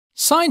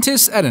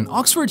Scientists at an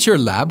Oxfordshire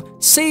lab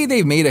say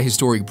they've made a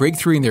historic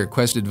breakthrough in their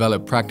quest to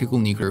develop practical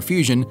nuclear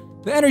fusion,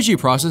 the energy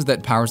process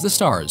that powers the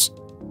stars.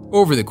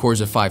 Over the course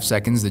of 5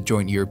 seconds, the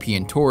Joint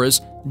European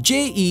Torus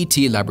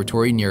 (JET)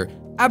 laboratory near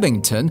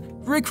Abingdon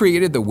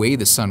recreated the way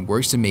the sun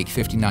works to make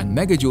 59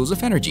 megajoules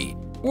of energy,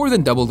 more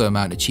than double the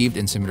amount achieved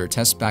in similar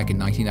tests back in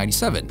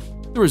 1997.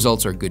 The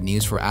results are good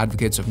news for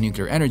advocates of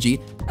nuclear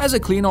energy as a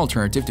clean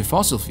alternative to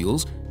fossil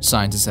fuels.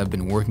 Scientists have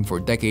been working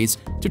for decades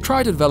to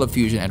try to develop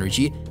fusion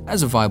energy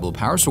as a viable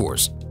power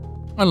source.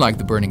 Unlike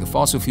the burning of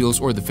fossil fuels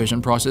or the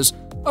fission process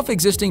of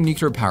existing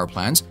nuclear power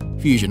plants,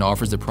 fusion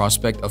offers the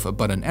prospect of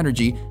abundant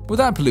energy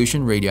without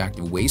pollution,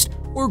 radioactive waste,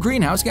 or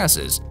greenhouse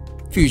gases.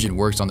 Fusion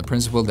works on the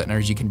principle that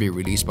energy can be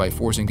released by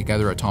forcing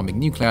together atomic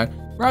nuclei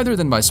rather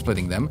than by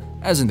splitting them,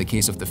 as in the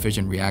case of the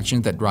fission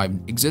reactions that drive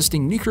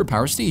existing nuclear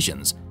power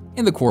stations.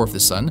 In the core of the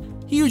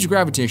Sun, huge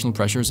gravitational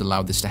pressures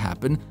allow this to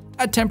happen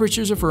at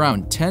temperatures of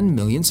around 10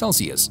 million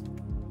Celsius.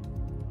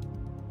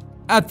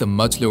 At the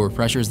much lower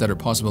pressures that are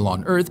possible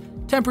on Earth,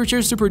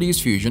 temperatures to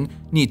produce fusion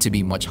need to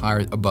be much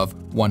higher, above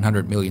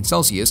 100 million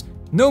Celsius.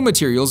 No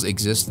materials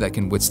exist that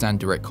can withstand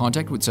direct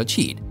contact with such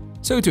heat.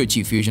 So to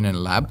achieve fusion in a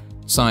lab,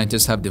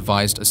 scientists have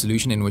devised a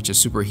solution in which a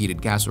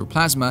superheated gas or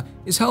plasma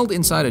is held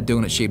inside a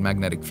donut-shaped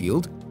magnetic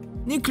field.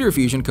 Nuclear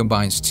fusion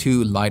combines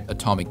two light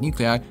atomic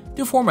nuclei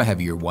to form a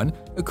heavier one,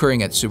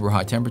 occurring at super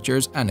high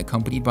temperatures and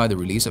accompanied by the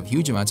release of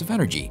huge amounts of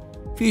energy.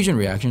 Fusion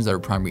reactions are a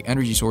primary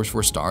energy source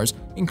for stars,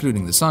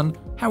 including the Sun.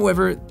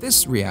 However,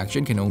 this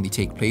reaction can only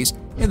take place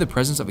in the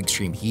presence of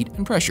extreme heat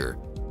and pressure.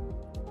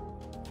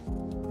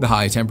 The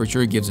high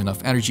temperature gives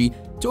enough energy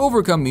to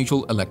overcome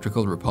mutual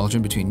electrical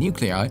repulsion between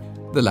nuclei.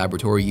 The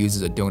laboratory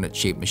uses a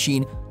donut-shaped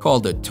machine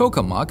called a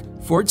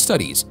tokamak for its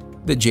studies.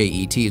 The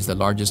JET is the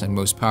largest and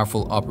most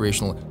powerful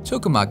operational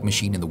tokamak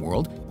machine in the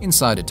world.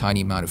 Inside a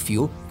tiny amount of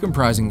fuel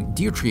comprising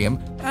deuterium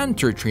and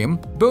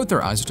tritium, both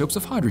are isotopes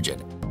of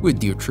hydrogen, with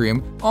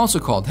deuterium, also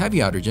called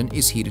heavy hydrogen,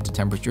 is heated to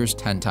temperatures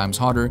 10 times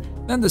hotter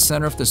than the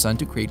center of the Sun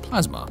to create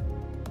plasma.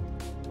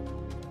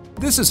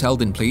 This is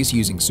held in place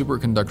using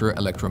superconductor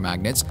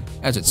electromagnets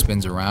as it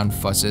spins around,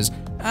 fusses,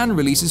 and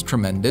releases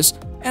tremendous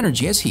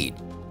energy as heat.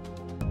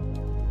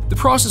 The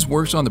process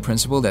works on the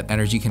principle that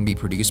energy can be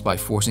produced by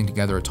forcing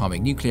together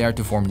atomic nuclei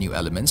to form new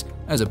elements,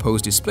 as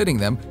opposed to splitting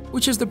them,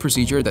 which is the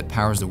procedure that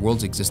powers the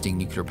world's existing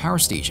nuclear power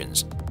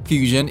stations.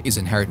 Fusion is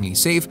inherently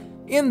safe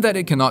in that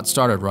it cannot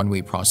start a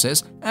runaway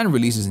process and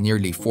releases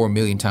nearly 4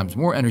 million times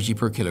more energy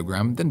per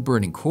kilogram than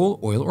burning coal,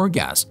 oil, or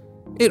gas.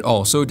 It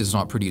also does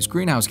not produce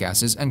greenhouse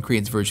gases and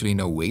creates virtually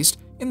no waste.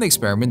 In the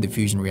experiment, the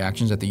fusion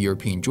reactions at the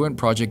European Joint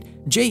Project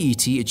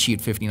JET achieved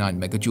 59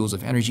 megajoules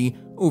of energy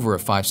over a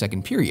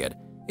 5-second period.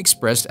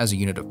 Expressed as a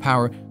unit of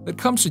power that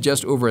comes to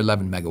just over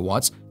 11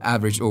 megawatts,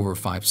 averaged over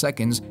 5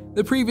 seconds.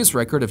 The previous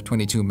record of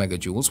 22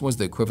 megajoules was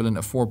the equivalent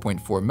of 4.4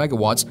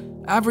 megawatts,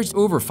 averaged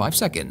over 5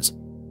 seconds.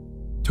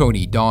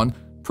 Tony Don,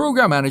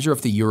 program manager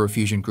of the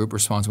Eurofusion group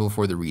responsible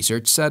for the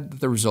research, said that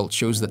the result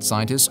shows that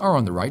scientists are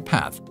on the right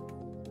path.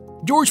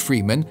 George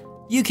Freeman,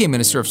 UK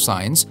Minister of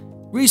Science,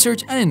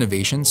 Research and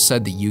Innovation,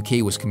 said the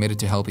UK was committed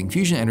to helping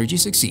fusion energy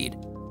succeed.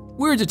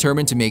 We're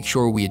determined to make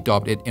sure we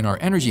adopt it in our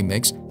energy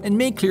mix and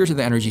make clear to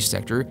the energy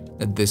sector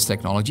that this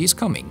technology is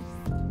coming.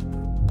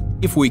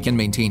 If we can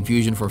maintain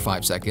fusion for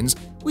 5 seconds,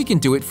 we can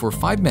do it for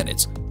 5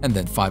 minutes, and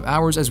then 5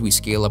 hours as we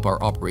scale up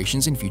our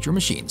operations in future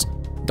machines.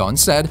 Don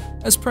said,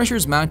 as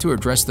pressures mount to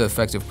address the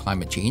effects of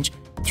climate change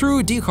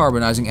through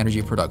decarbonizing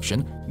energy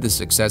production, this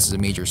success is a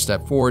major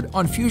step forward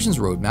on fusion's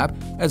roadmap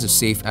as a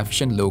safe,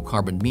 efficient,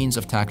 low-carbon means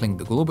of tackling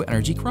the global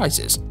energy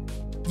crisis,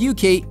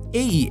 UK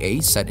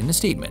AEA said in a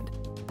statement.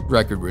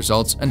 Record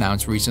results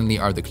announced recently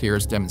are the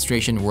clearest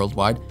demonstration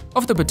worldwide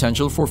of the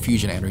potential for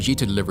fusion energy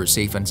to deliver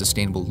safe and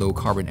sustainable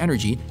low-carbon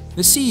energy.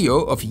 The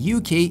CEO of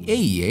UK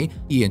AEA,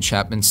 Ian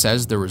Chapman,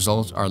 says the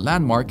results are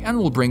landmark and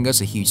will bring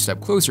us a huge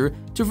step closer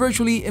to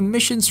virtually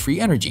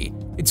emissions-free energy.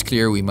 It's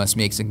clear we must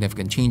make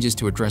significant changes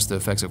to address the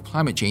effects of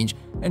climate change,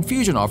 and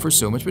fusion offers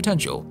so much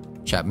potential.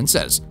 Chapman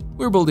says,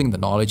 we're building the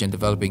knowledge and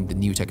developing the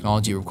new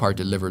technology required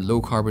to deliver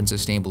low-carbon,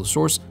 sustainable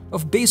source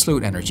of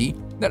baseload energy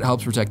that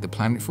helps protect the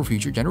planet for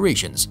future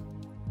generations.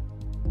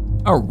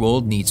 Our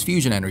world needs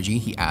fusion energy,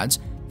 he adds.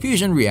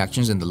 Fusion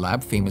reactions in the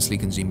lab famously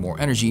consume more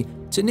energy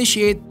to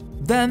initiate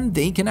than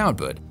they can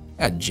output.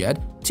 At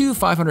JET, 2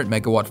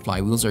 500-megawatt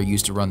flywheels are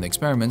used to run the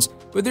experiments,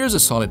 but there is a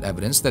solid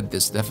evidence that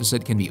this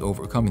deficit can be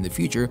overcome in the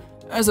future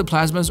as the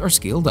plasmas are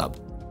scaled up.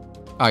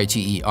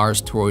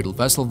 ITER's toroidal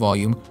vessel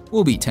volume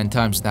will be 10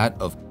 times that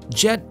of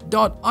JET.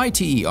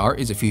 ITER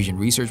is a fusion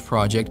research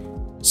project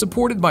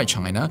supported by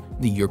China,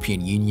 the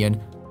European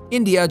Union,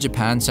 India,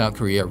 Japan, South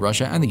Korea,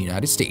 Russia, and the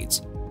United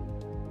States.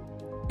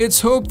 It's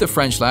hoped the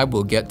French lab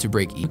will get to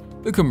break even.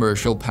 The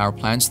commercial power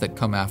plants that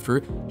come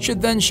after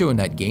should then show a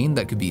net gain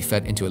that could be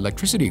fed into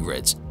electricity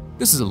grids.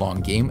 This is a long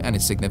game, and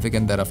it's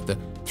significant that of the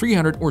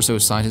 300 or so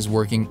scientists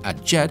working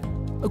at JET,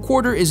 a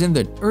quarter is in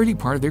the early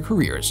part of their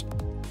careers.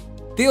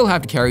 They'll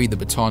have to carry the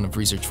baton of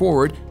research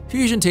forward.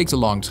 Fusion takes a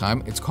long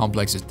time, it's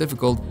complex, it's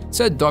difficult,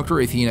 said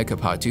Dr. Athena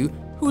Kapatu,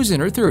 who's in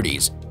her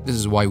 30s. This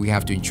is why we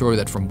have to ensure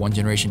that from one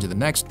generation to the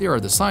next, there are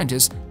the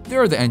scientists,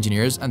 there are the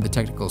engineers, and the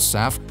technical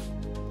staff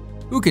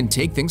who can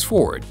take things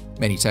forward.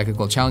 Many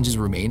technical challenges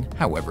remain,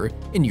 however.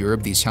 In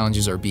Europe, these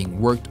challenges are being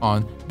worked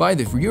on by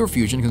the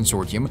Eurofusion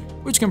Consortium,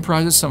 which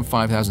comprises some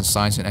 5,000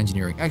 science and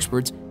engineering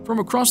experts from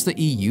across the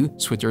EU,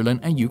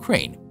 Switzerland, and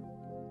Ukraine.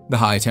 The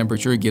high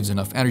temperature gives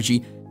enough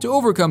energy to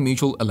overcome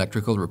mutual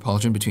electrical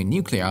repulsion between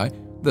nuclei.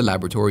 The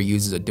laboratory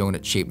uses a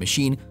donut-shaped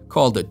machine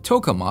called the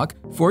tokamak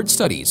for its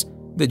studies.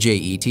 The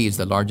JET is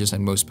the largest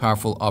and most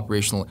powerful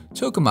operational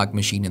tokamak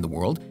machine in the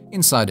world.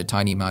 Inside a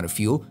tiny amount of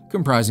fuel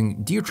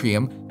comprising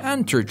deuterium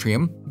and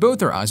tritium,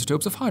 both are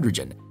isotopes of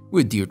hydrogen,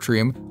 with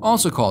deuterium,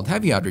 also called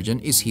heavy hydrogen,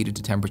 is heated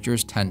to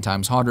temperatures 10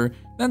 times hotter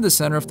than the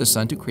center of the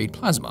sun to create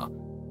plasma.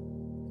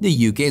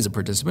 The UK is a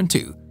participant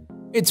too.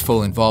 Its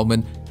full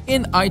involvement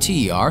in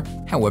ITER,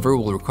 however,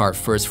 will require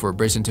first for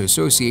Britain to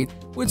associate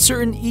with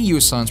certain EU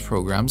science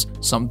programs,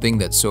 something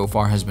that so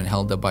far has been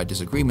held up by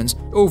disagreements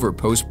over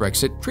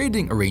post-Brexit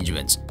trading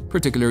arrangements,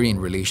 particularly in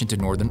relation to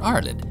Northern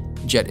Ireland.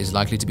 JET is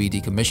likely to be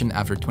decommissioned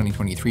after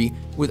 2023,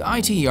 with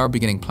ITER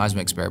beginning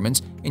plasma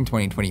experiments in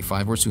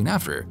 2025 or soon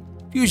after.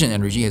 Fusion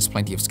energy has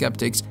plenty of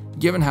skeptics,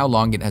 given how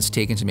long it has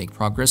taken to make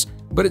progress,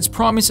 but its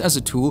promise as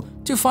a tool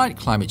to fight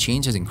climate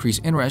change has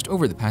increased interest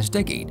over the past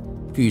decade.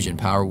 Fusion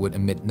power would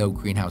emit no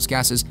greenhouse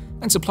gases,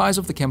 and supplies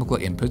of the chemical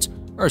inputs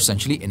are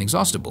essentially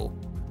inexhaustible.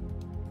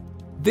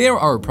 There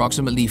are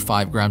approximately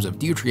 5 grams of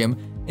deuterium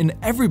in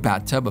every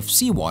bathtub of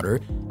seawater,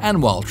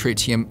 and while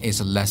tritium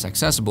is less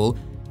accessible,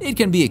 it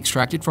can be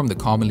extracted from the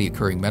commonly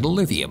occurring metal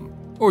lithium,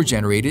 or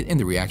generated in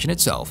the reaction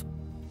itself.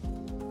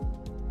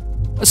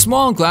 A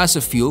small glass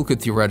of fuel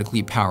could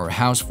theoretically power a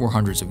house for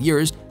hundreds of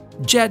years.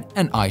 JET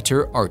and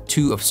ITER are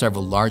two of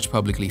several large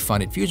publicly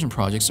funded fusion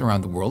projects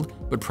around the world,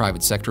 but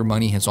private sector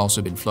money has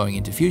also been flowing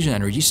into fusion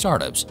energy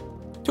startups.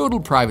 Total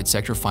private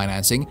sector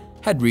financing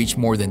had reached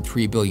more than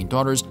 $3 billion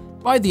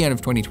by the end of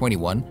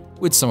 2021,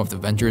 with some of the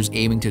ventures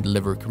aiming to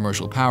deliver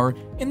commercial power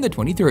in the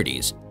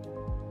 2030s.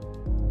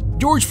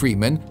 George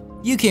Freeman,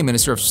 UK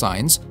Minister of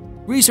Science,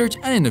 Research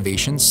and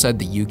Innovation, said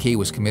the UK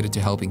was committed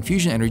to helping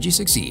fusion energy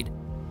succeed.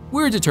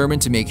 We're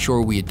determined to make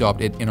sure we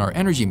adopt it in our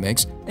energy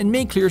mix and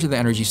make clear to the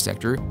energy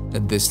sector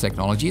that this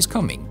technology is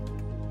coming.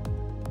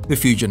 The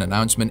fusion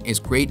announcement is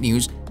great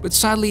news, but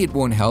sadly it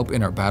won't help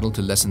in our battle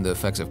to lessen the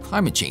effects of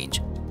climate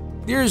change.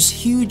 There's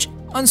huge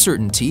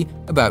uncertainty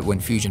about when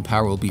fusion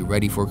power will be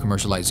ready for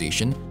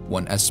commercialization.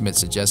 One estimate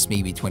suggests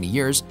maybe 20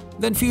 years,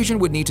 then fusion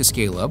would need to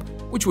scale up,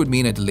 which would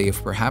mean a delay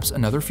of perhaps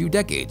another few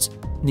decades.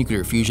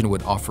 Nuclear fusion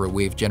would offer a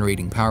way of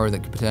generating power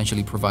that could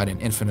potentially provide an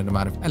infinite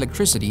amount of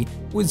electricity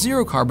with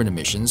zero carbon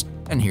emissions,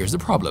 and here's the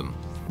problem.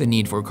 The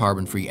need for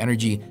carbon-free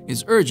energy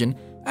is urgent,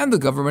 and the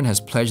government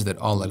has pledged that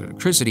all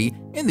electricity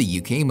in the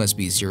UK must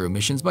be zero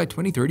emissions by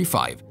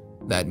 2035.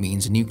 That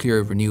means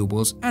nuclear,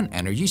 renewables, and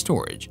energy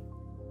storage.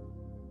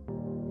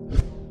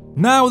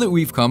 Now that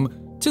we've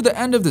come to the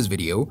end of this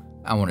video,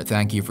 I want to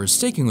thank you for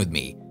sticking with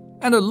me,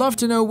 and I'd love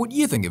to know what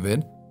you think of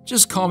it.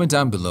 Just comment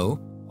down below.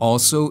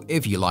 Also,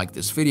 if you like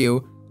this video,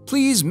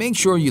 please make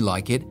sure you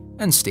like it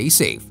and stay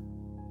safe.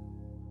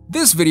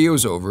 This video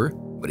is over,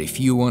 but if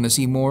you want to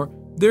see more,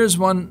 there's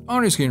one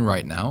on your screen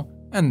right now,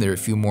 and there are a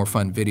few more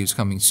fun videos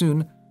coming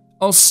soon.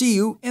 I'll see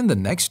you in the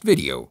next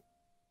video.